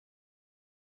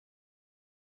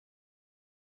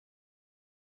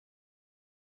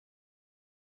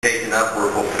enough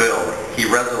were fulfilled, he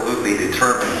resolutely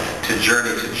determined to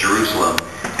journey to Jerusalem,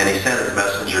 and he sent his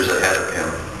messengers ahead of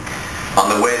him. On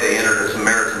the way they entered a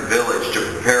Samaritan village to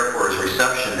prepare for his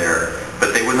reception there,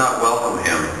 but they would not welcome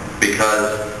him,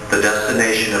 because the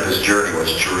destination of his journey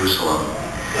was Jerusalem.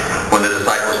 When the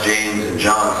disciples James and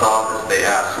John saw this, they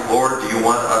asked, "Lord, do you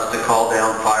want us to call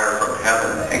down fire from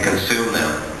heaven and consume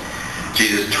them?"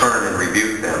 Jesus turned and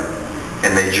rebuked them,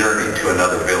 and they journeyed to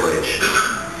another village.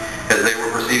 As they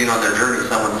were proceeding on their journey,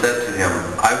 someone said to him,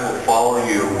 "I will follow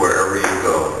you wherever you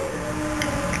go."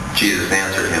 Jesus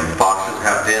answered him, "Foxes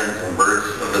have dens and birds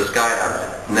of the sky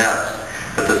have nests,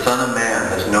 but the Son of Man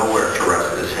has nowhere to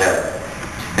rest his head."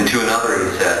 And to another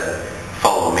he said,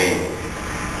 "Follow me."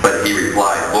 But he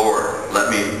replied, "Lord, let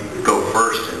me go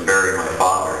first and bury my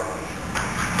father."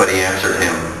 But he answered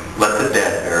him, "Let the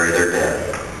dead bury their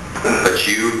dead, but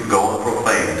you go and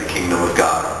proclaim the kingdom of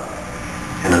God."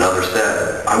 And another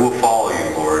said, "I will follow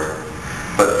you, Lord,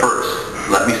 but first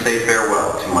let me say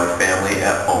farewell to my family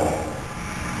at home."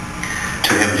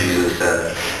 To him Jesus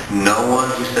said, "No one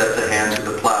who sets a hand to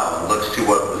the plow and looks to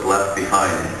what was left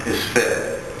behind is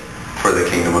fit for the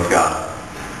kingdom of God."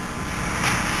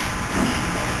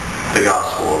 The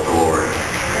Gospel of the Lord.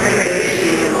 Praise to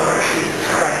you, Lord Jesus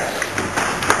Christ.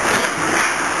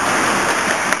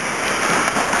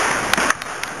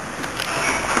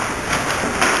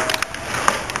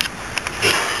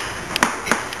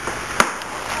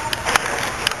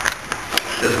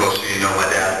 As most of you know, my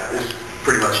dad is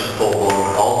pretty much in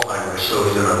full-blown Alzheimer's, so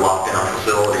he's in a lockdown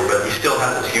facility, but he still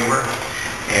has his humor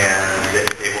and is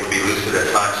able to be lucid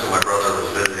at times. So my brother was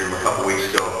visiting him a couple weeks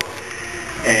ago,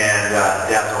 and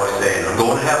Dad's always saying, "I'm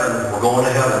going to heaven, we're going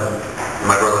to heaven." And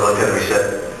my brother looked at him, he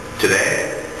said,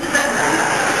 "Today?"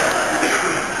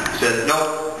 He said,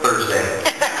 "Nope, Thursday."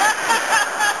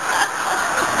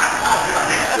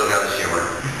 Still got his humor.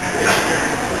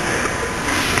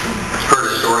 Heard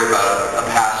a story about a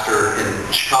pastor in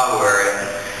the Chicago area,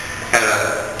 had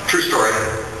a true story,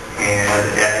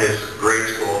 and at his grade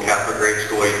school, Catholic grade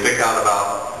school, he picked out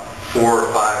about 4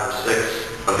 or 5 or 6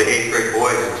 of the 8th grade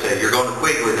boys and said, "You're going to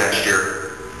Quigley next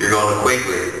year. You're going to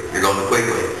Quigley. You're going to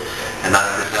Quigley." And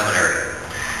that's the seminary.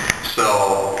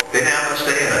 So they didn't have much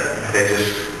say in it. They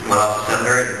just went off to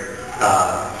seminary.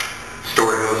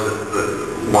 Story goes that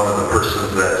one of the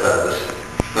persons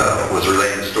that was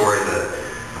relating the story, that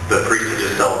the priest had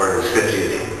just celebrated his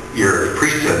 50th year of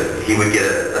priesthood, he would get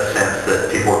a sense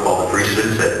that people were called to priesthood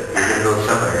and said, "You're going to go to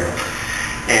seminary."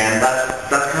 And that's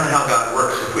kind of how God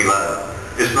works if we let him.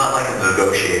 It's not like a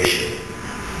negotiation.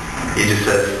 He just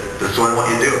says, "This is what I want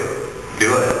you to do.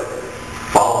 Do it.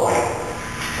 Follow me."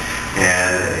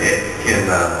 And in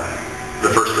the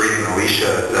first reading,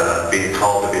 Elisha being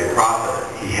called to be a prophet,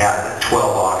 he had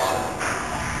 12 oxen.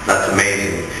 That's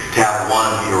amazing. To have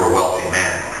one, you're a wealthy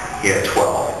man. He had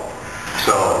 12.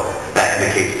 So that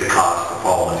indicates the cost of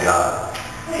following God.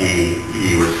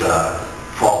 He was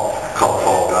called to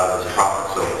follow God as a prophet,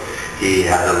 so he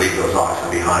had to leave those oxen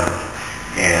behind.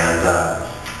 And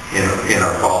in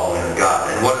our following of God.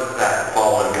 And what does that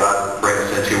following God bring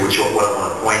us into? Which what I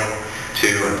want to point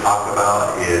to and talk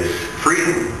about is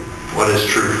freedom. What is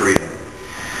true freedom?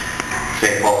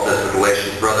 St. Paul says to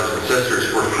Galatians, "Brothers and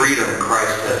sisters, for freedom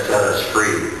Christ has set us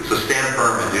free. So stand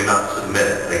firm and do not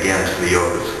submit again to the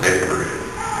yoke of slavery."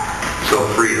 So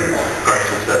freedom, Christ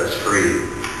has set us free.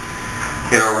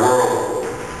 In our world,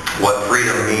 what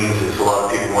freedom means is a lot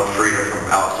of people want freedom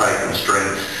from outside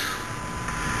constraints.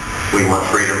 We want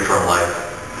freedom from, like,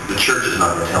 the church is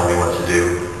not going to tell me what to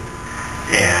do,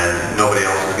 and nobody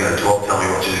else is going to tell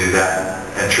me what to do. That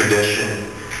and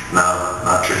tradition, no,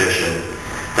 not tradition.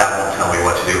 That won't tell me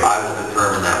what to do. I will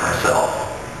determine that myself.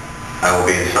 I will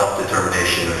be in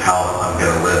self-determination of how I'm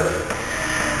going to live.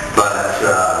 But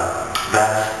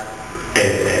that's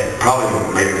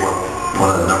probably maybe one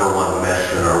of the number one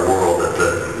myths in our world that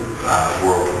the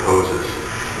world proposes,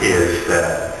 is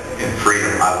that in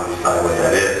freedom I will decide what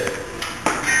that is.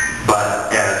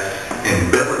 But as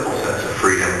in biblical sense of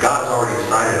freedom, God's already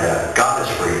decided that. God is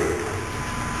free.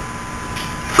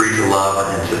 Free to love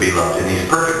and to be loved. And he's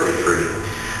perfectly free.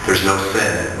 There's no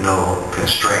sin, no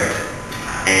constraint.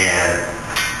 And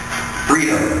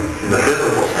freedom in the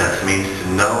biblical sense means to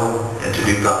know and to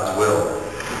do God's will.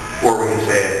 Or we can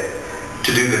say it,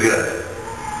 to do the good.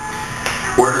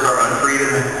 Where does our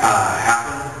unfreedom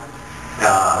happen?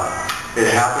 It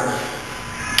happens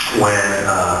when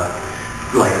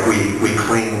like we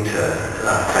cling to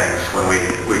things, when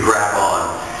we grab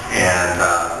on and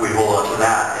we hold on to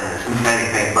that, and it's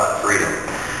anything but freedom.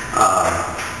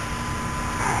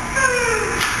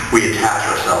 We attach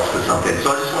ourselves to something.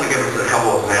 So I just want to give us a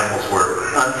couple of examples where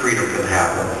unfreedom can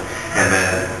happen. and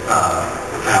then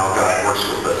how God works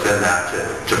with us in that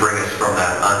to bring us from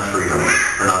that unfreedom,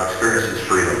 or not experience His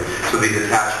freedom. So these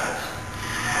attachments.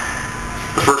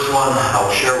 The first one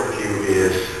I'll share with you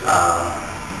is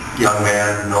young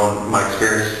man, knowing my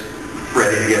experience,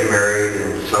 ready to get married,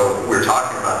 and so we were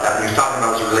talking about that. And he was talking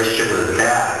about his relationship with his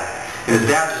dad, and his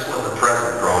dad just wasn't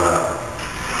present growing up.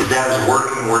 His dad was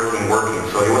working,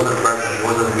 so he wasn't present. He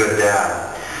wasn't a good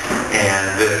dad. And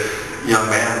this young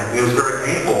man, it was very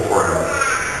painful for him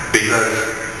because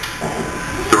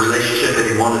the relationship that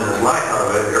he wanted in his life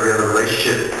out of it, every other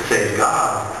relationship save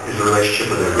God, is the relationship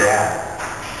with his dad.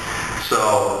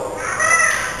 So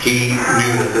he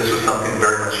knew that this was something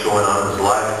very much going on in his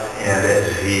life, and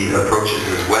as he approaches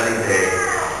his wedding day,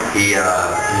 he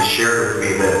shared with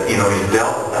me that, he's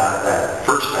dealt with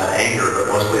that anger, but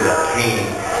mostly that pain,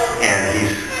 and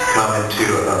he's come into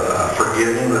a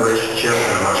forgiving relationship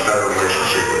and a much better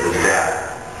relationship with his dad.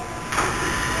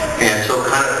 And so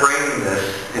kind of framing this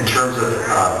in terms of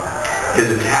his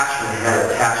attachment, he had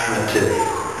attachment to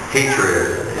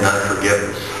hatred and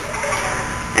unforgiveness,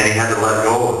 and he had to let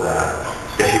go of that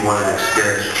if he wanted to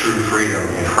experience true freedom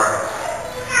in Christ.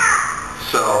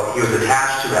 So he was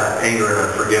attached to that anger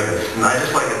and unforgiveness. And I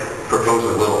just like to propose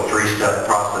a little 3-step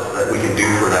process that we can do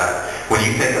for that. When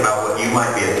you think about what you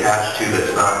might be attached to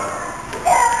that's not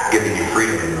giving you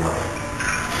freedom in your life.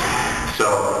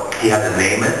 So he had to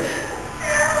name it,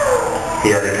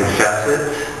 he had to confess it,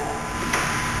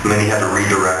 and then he had to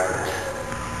redirect it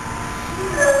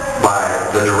by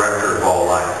the director of all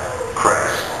life,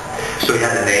 Christ. So he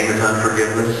had to name his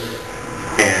unforgiveness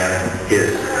and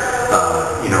his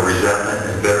resentment,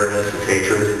 his bitterness, his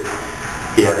hatred.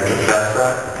 He had to confess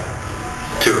that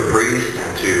to a priest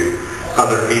and to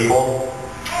other people,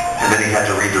 and then he had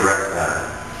to redirect that.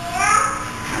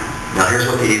 Now here's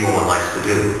what the evil one likes to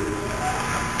do.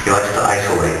 He likes to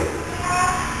isolate.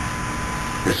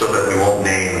 And so that we won't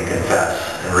name and confess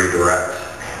and redirect.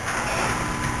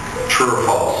 True or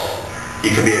false?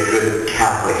 You can be a good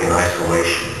Catholic in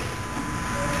isolation.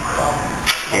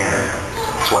 And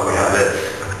that's why we have this.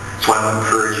 That's why I'm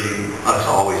encouraging us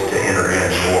always to enter in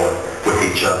more with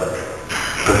each other.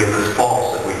 Because it's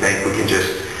false if we think we can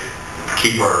just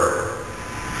keep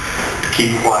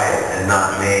quiet and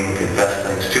not name and confess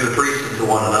things to the priest and to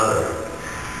one another,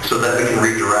 so that we can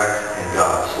redirect in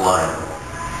God's line.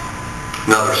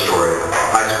 Another story,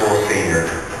 high school senior.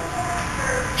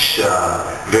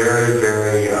 Very,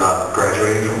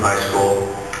 graduating from high school,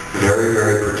 very,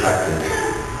 very protected.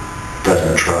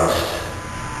 Doesn't trust.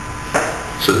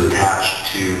 So is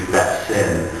attached to that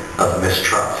sin of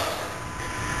mistrust.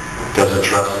 Doesn't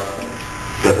trust,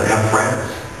 doesn't have friends.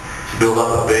 She's built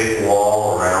up a big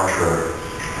wall around her.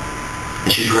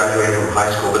 And she's graduated from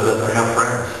high school but doesn't have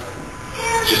friends.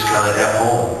 Just kind of at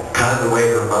home. Kind of the way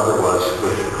her mother was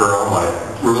with her own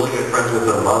life. Really good friends with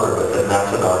her mother, but then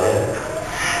that's about it.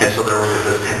 And so there was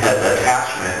this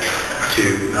attachment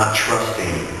to not trusting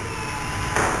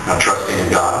in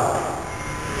God,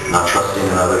 not trusting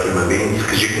in other human beings,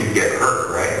 because you can get hurt,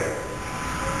 right?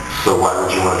 So why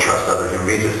would you want to trust other human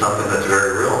beings? It's something that's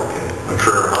very real and can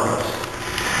occur among us.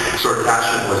 So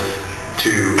attachment was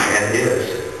and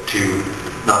is to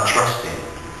not trusting,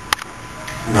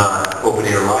 not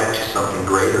opening her life to something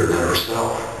greater than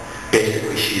herself.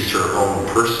 Basically, she's her own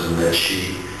person that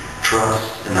she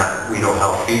trusts, and that we know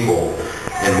how feeble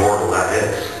and mortal that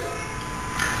is.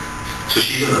 So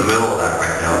she's in the middle of that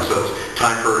right now. So it's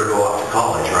time for her to go off to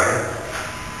college, right?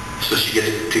 So she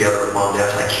gets together with mom and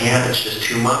dad. I can't. It's just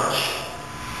too much.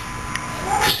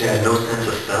 Because she has no sense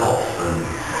of self and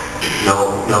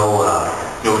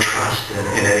no trust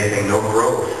in anything, no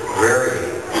growth. Very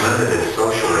limited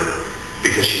socially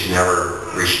because she's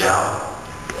never reached out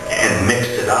and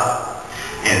mixed it up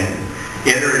and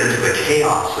entered into the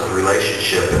chaos of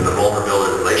relationship and the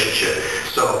vulnerability of relationship.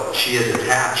 So she is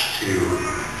attached to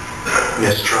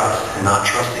mistrust and not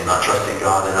trusting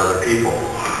God and other people.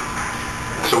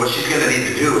 So what she's going to need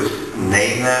to do is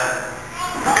name that,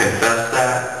 confess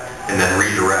that, and then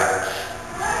redirect.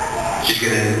 She's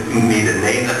going to need to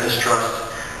name that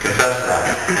mistrust, confess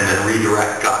that, and then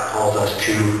redirect. God calls us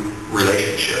to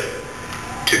relationship,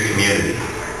 to community.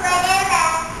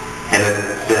 And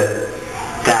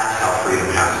that's how freedom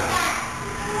happens.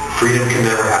 Freedom can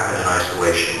never happen in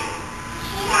isolation.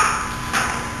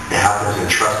 It happens in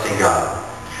trusting God.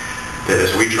 That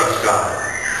as we trust God,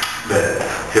 that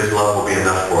His love will be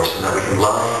enough for us, and that we can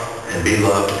love and be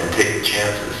loved and take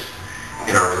chances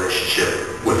in our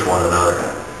relationship with one another.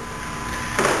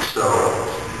 So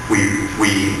we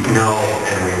know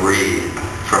and we read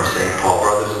from St. Paul,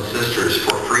 brothers and sisters,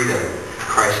 for freedom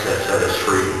Christ has set us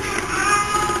free.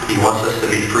 He wants us to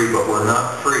be free, but we're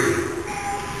not free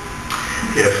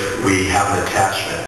if we have an attachment